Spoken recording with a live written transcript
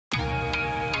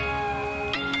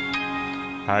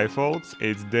Hi folks,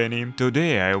 it's Deni.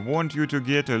 Today I want you to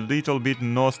get a little bit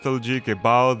nostalgic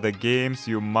about the games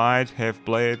you might have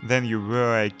played when you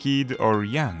were a kid or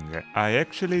young. I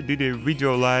actually did a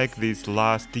video like this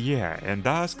last year and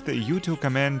asked you to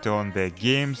comment on the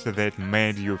games that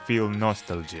made you feel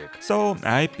nostalgic. So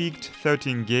I picked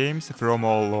 13 games from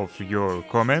all of your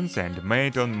comments and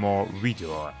made one more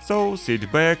video. So sit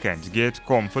back and get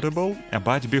comfortable,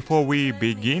 but before we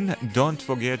begin, don't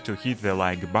forget to hit the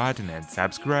like button and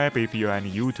subscribe if you are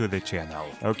new to the channel.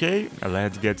 Okay,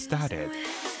 let's get started.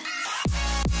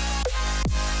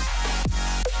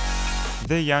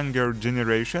 The younger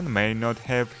generation may not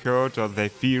have heard of the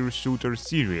F.E.A.R shooter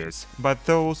series, but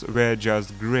those were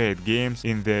just great games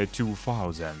in the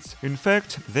 2000s. In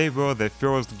fact, they were the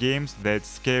first games that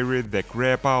scared the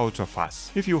crap out of us.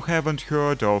 If you haven't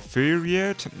heard of F.E.A.R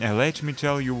yet, let me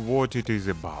tell you what it is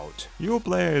about. You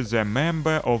play as a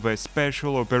member of a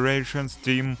special operations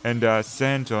team and are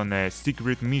sent on a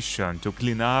secret mission to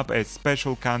clean up a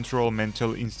special control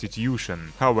mental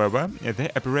institution. However,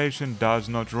 the operation does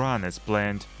not run as planned,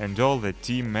 and all the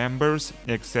team members,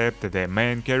 except the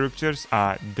main characters,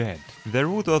 are dead. The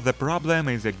root of the problem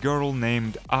is a girl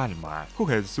named Alma, who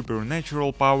has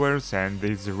supernatural powers and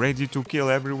is ready to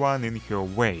kill everyone in her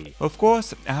way. Of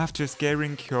course, after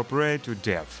scaring her prey to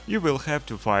death, you will have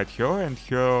to fight her and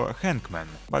her hangman,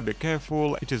 but be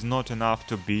careful, it is not enough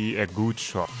to be a good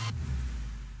shot.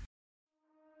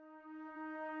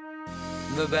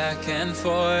 The back and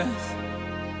forth.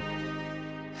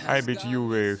 I bet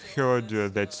you heard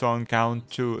that song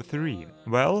Count to 3.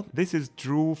 Well, this is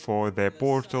true for the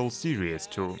Portal series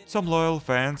too. Some loyal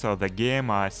fans of the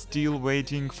game are still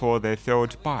waiting for the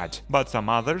third part, but some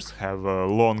others have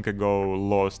long ago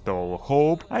lost all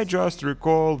hope. I just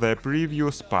recall the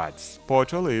previous parts.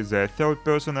 Portal is a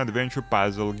third-person adventure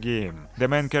puzzle game. The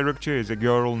main character is a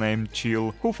girl named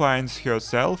Chill, who finds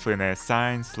herself in a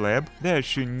science lab. There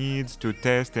she needs to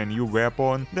test a new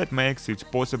weapon that makes it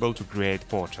possible to create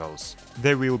portals.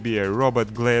 There will be a robot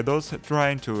GLaDOS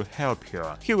trying to help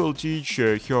her. He will teach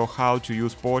her how to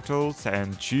use portals,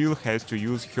 and Chill has to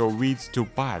use her wits to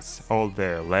pass all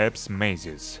the lab's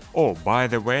mazes. Oh, by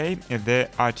the way, the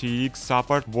RTX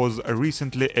support was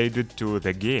recently added to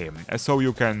the game, so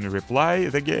you can replay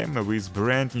the game with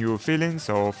brand new feelings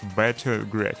of better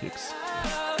graphics.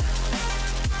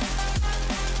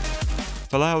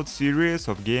 Fallout series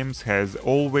of games has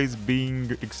always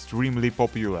been extremely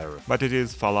popular, but it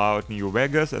is Fallout New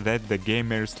Vegas that the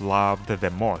gamers loved the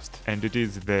most, and it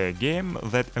is the game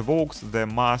that evokes the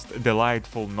most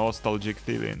delightful nostalgic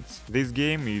feelings. This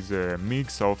game is a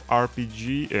mix of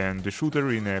RPG and shooter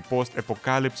in a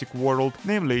post-apocalyptic world,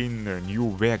 namely in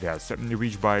New Vegas,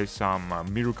 which by some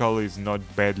miracle is not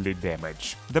badly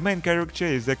damaged. The main character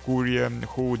is a courier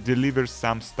who delivers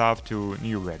some stuff to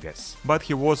New Vegas, but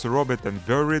he was robbed and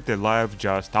buried alive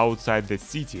just outside the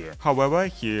city. However,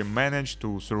 he managed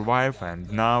to survive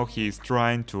and now he is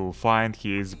trying to find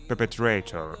his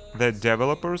perpetrator. The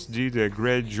developers did a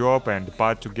great job and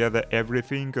put together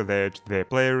everything that the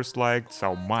players liked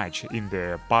so much in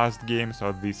the past games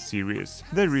of this series.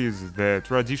 There is the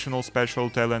traditional special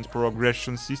talent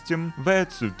progression system,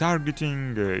 that's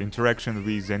targeting, interaction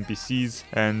with NPCs,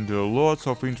 and lots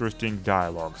of interesting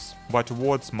dialogues. But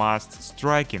what's most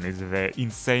striking is the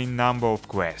insane number of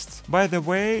quests. By the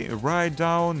way, write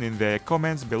down in the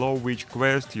comments below which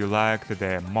quest you liked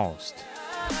the most.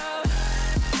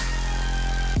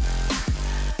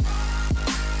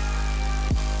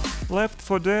 Left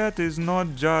 4 Dead is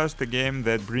not just a game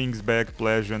that brings back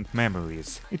pleasant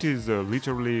memories. It is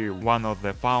literally one of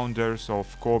the founders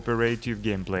of cooperative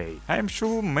gameplay. I am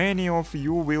sure many of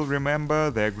you will remember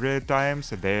the great times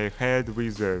they had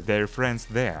with their friends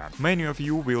there. Many of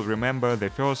you will remember the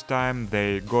first time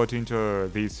they got into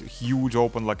these huge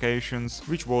open locations,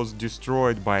 which was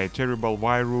destroyed by a terrible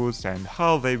virus, and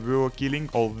how they were killing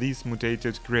all these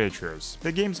mutated creatures.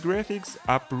 The game's graphics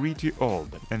are pretty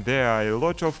old, and there are a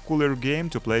lot of cool game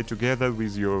to play together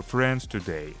with your friends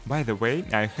today. By the way,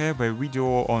 I have a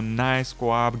video on nice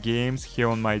co-op games here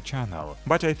on my channel,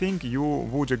 but I think you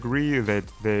would agree that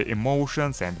the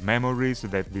emotions and memories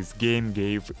that this game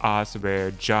gave us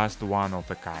were just one of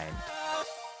a kind.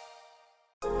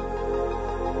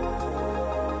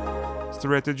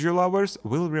 strategy lovers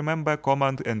will remember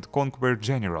Command and Conquer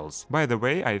Generals. By the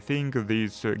way, I think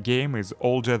this game is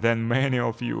older than many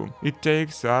of you. It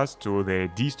takes us to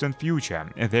the distant future.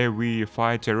 There we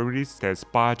fight terrorists as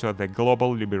part of the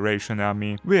Global Liberation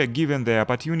Army. We are given the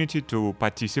opportunity to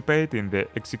participate in the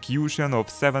execution of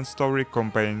 7-story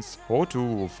campaigns or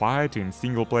to fight in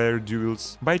single-player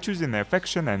duels by choosing a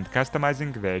faction and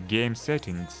customizing the game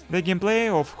settings. The gameplay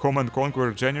of Command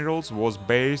Conquer Generals was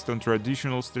based on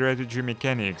traditional strategy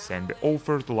mechanics and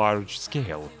offered large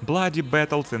scale, bloody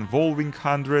battles involving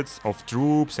hundreds of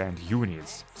troops and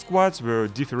units. Squads were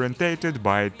differentiated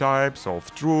by types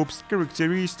of troops,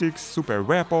 characteristics, super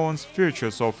weapons,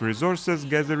 features of resources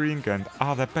gathering and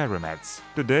other parameters.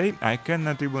 Today, I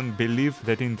cannot even believe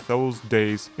that in those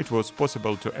days it was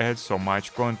possible to add so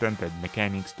much content and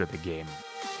mechanics to the game.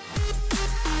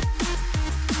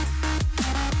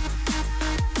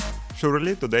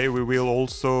 Surely today we will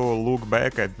also look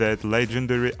back at that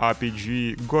legendary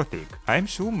RPG Gothic. I'm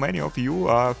sure many of you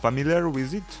are familiar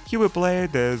with it. Here we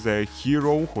played as a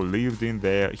hero who lived in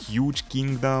the huge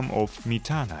kingdom of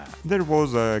Mitana. There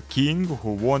was a king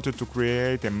who wanted to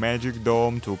create a magic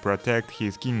dome to protect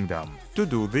his kingdom. To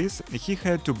do this, he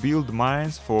had to build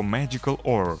mines for magical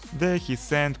ore. There he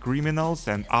sent criminals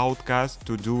and outcasts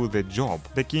to do the job.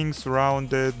 The king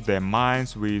surrounded the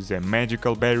mines with a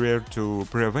magical barrier to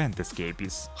prevent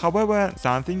escapees. However,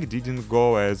 something didn't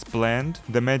go as planned.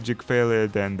 The magic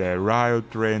failed and the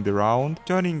riot ran around,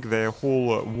 turning the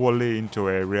whole valley into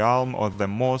a realm of the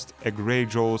most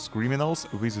egregious criminals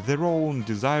with their own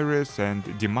desires and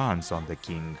demands on the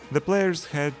king. The players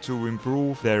had to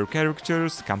improve their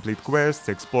characters, complete quests,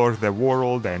 explore the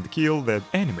world and kill the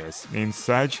enemies in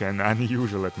such an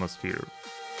unusual atmosphere.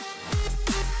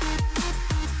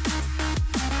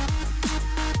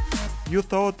 You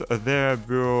thought there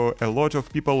were a lot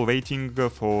of people waiting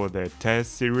for the TES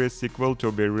series sequel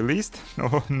to be released?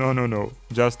 Oh, no.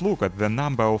 Just look at the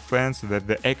number of fans that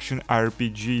the action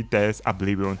RPG TES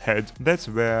Oblivion had. That's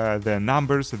where the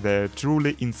numbers are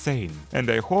truly insane. And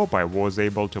I hope I was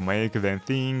able to make them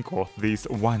think of this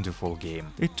wonderful game.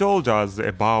 It told us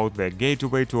about the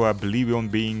gateway to Oblivion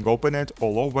being opened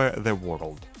all over the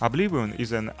world. Oblivion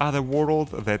is an other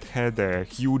world that had a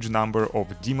huge number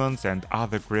of demons and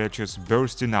other creatures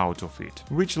bursting out of it,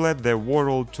 which led the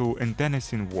world to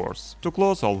internecine wars. To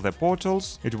close all the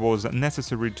portals, it was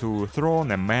necessary to throne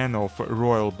a man of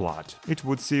royal blood. It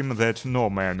would seem that no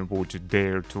man would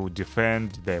dare to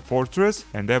defend the fortress,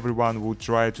 and everyone would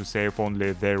try to save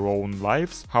only their own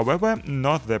lives. However,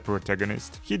 not the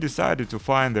protagonist. He decided to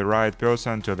find the right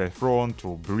person to the throne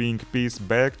to bring peace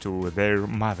back to their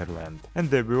motherland.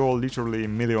 And there were literally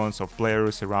millions of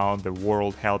players around the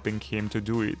world helping him to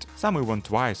do it, some even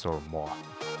twice or more.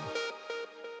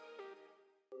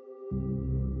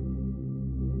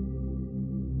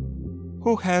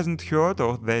 Who hasn't heard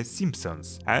of The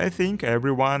Simpsons? I think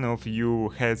every one of you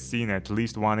has seen at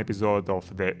least one episode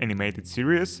of the animated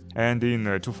series, and in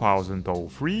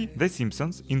 2003 The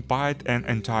Simpsons inspired an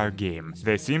entire game,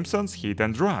 The Simpsons Hit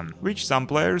and Run, which some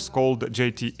players called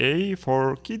GTA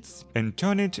for kids and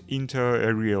turned it into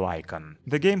a real icon.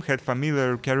 The game had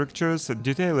familiar characters,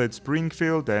 detailed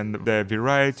Springfield and the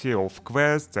variety of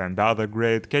quests and other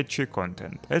great catchy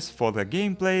content. As for the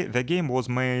gameplay, the game was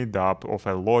made up of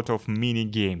a lot of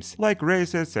mini-games, like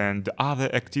races and other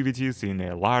activities in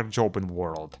a large open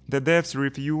world. The devs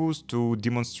refused to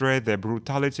demonstrate the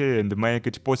brutality and make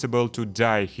it possible to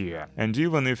die here, and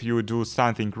even if you do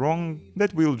something wrong,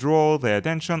 that will draw the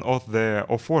attention of the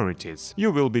authorities.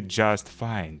 You will be just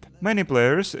fine. Many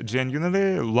players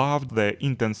genuinely loved the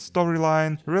intense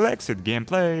storyline, relaxed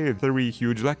gameplay, 3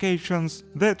 huge locations,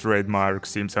 the trademark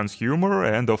Simpsons humor,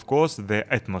 and of course the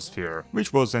atmosphere,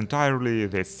 which was entirely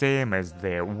the same as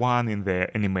the one in the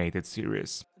animated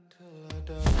series.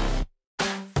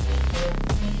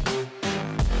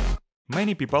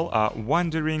 Many people are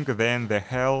wondering when the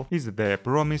hell is the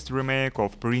promised remake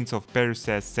of Prince of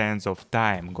Persia: Sands of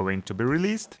Time going to be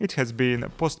released. It has been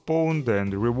postponed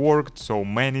and reworked so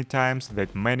many times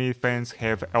that many fans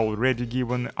have already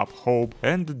given up hope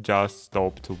and just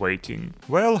stopped waiting.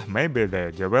 Well, maybe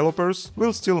the developers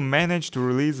will still manage to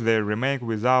release the remake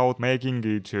without making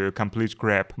it complete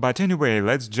crap. But anyway,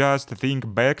 let's just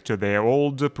think back to the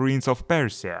old Prince of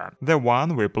Persia, the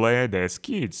one we played as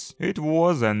kids. It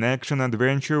was an action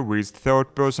adventure with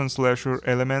third-person slasher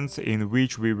elements in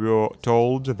which we were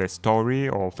told the story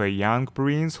of a young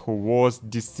prince who was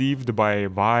deceived by a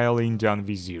vile Indian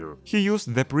vizier. He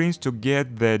used the prince to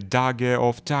get the dagger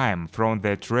of time from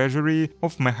the treasury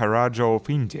of Maharaja of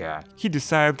India. He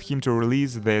deceived him to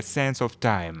release the sands of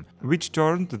time, which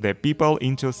turned the people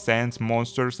into sand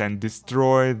monsters and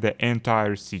destroyed the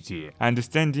entire city.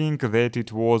 Understanding that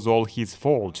it was all his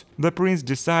fault, the prince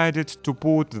decided to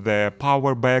put the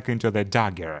power back into the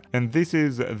dagger, and this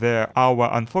is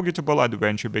our unforgettable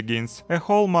adventure begins. A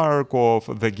hallmark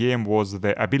of the game was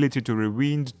the ability to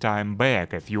rewind time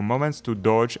back a few moments to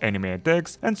dodge enemy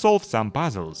attacks and solve some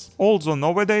puzzles. Also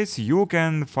nowadays you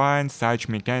can find such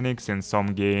mechanics in some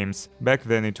games. Back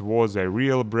then it was a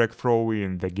real breakthrough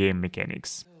in the game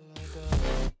mechanics.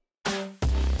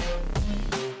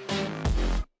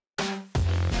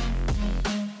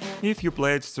 If you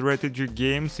played strategy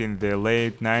games in the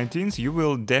late 90s, you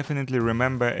will definitely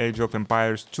remember Age of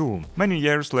Empires 2. Many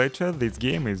years later, this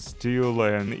game is still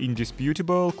an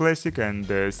indisputable classic and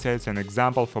sets an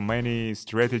example for many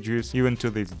strategies even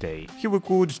to this day. Here we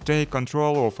could take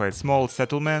control of a small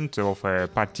settlement of a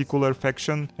particular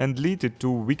faction and lead it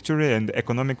to victory and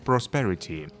economic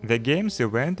prosperity. The game's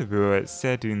events were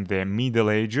set in the Middle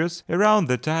Ages, around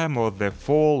the time of the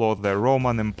fall of the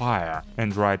Roman Empire,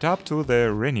 and right up to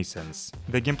the Renaissance.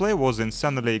 The gameplay was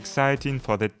insanely exciting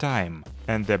for the time,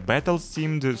 and the battles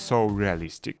seemed so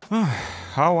realistic.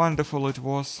 How wonderful it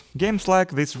was. Games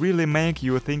like this really make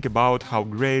you think about how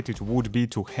great it would be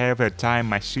to have a time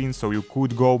machine so you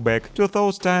could go back to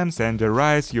those times and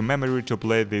erase your memory to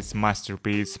play this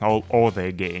masterpiece all over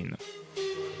again.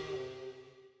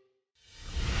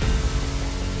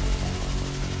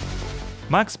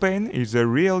 Max Payne is a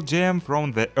real gem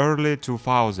from the early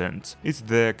 2000s. It's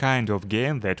the kind of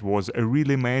game that was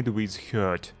really made with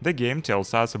heart. The game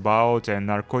tells us about a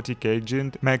narcotic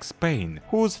agent, Max Payne,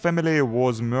 whose family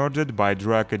was murdered by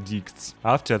drug addicts.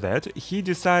 After that, he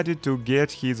decided to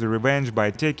get his revenge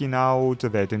by taking out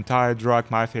that entire drug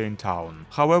mafia in town.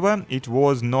 However, it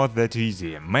was not that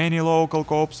easy. Many local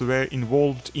cops were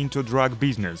involved into drug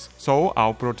business, so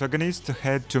our protagonist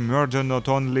had to murder not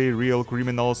only real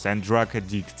criminals and drug addicts,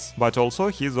 but also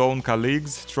his own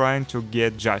colleagues trying to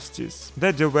get justice.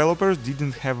 The developers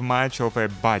didn't have much of a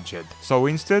budget, so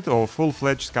instead of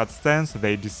full-fledged cutscenes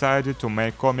they decided to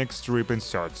make comic strip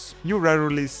inserts. You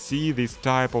rarely see this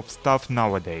type of stuff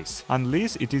nowadays,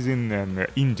 unless it is in an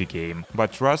indie game,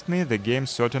 but trust me, the game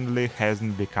certainly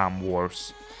hasn't become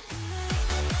worse.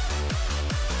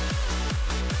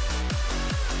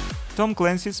 Tom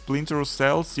Clancy's Splinter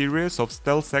Cell series of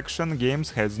stealth action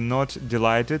games has not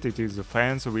delighted its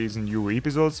fans with new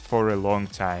episodes for a long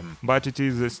time, but it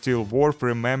is still worth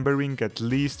remembering at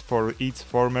least for its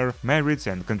former merits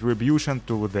and contribution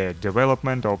to the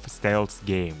development of stealth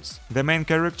games. The main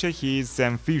character here is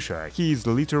Sam Fisher. He is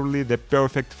literally the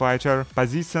perfect fighter,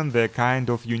 possessing the kind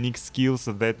of unique skills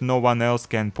that no one else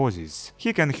can possess.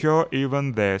 He can hear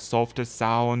even the softest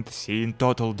sound, see in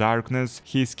total darkness,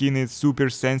 his skin is super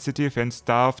sensitive and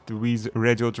stuffed with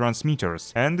radio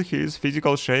transmitters, and his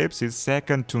physical shapes is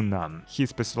second to none. He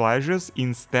specializes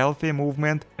in stealthy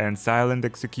movement and silent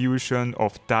execution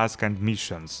of tasks and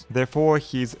missions. Therefore,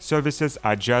 his services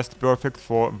are just perfect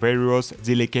for various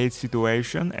delicate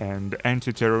situations and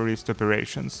anti-terrorist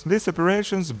operations. These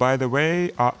operations, by the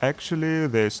way, are actually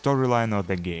the storyline of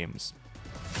the games.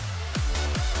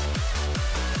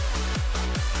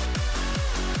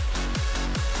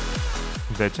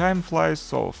 The time flies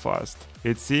so fast.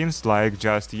 It seems like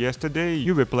just yesterday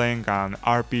you were playing an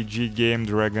RPG game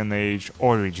Dragon Age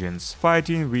Origins,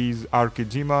 fighting with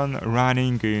Archidemon,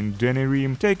 running in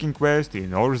Deni, taking quests in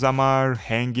Orzammar,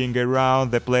 hanging around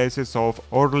the places of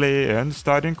Orly and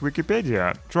studying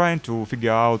Wikipedia, trying to figure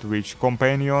out which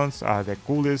companions are the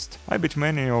coolest. I bet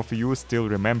many of you still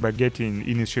remember getting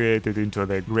initiated into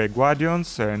the Grey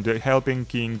Guardians and helping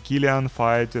King Killian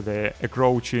fight the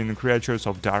encroaching creatures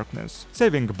of darkness,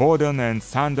 saving Bodon and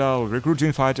Sandal, recruiting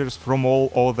fighters from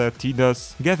all other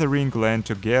Tidas, gathering land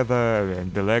together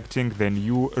and electing the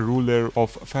new ruler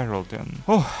of Ferelden.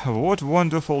 Oh, what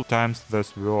wonderful times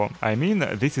those were. I mean,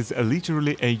 this is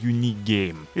literally a unique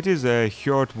game. It is a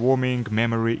heartwarming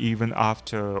memory even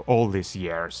after all these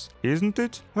years, isn't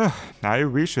it? I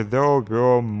wish there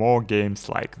were more games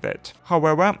like that.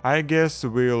 However, I guess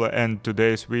we'll end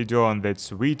today's video on that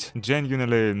sweet,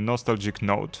 genuinely nostalgic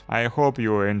note. I hope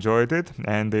you enjoyed it,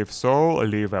 and if so,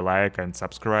 leave a like and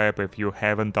subscribe if you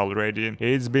haven't already.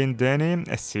 It's been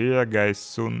Deni, see ya guys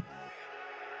soon.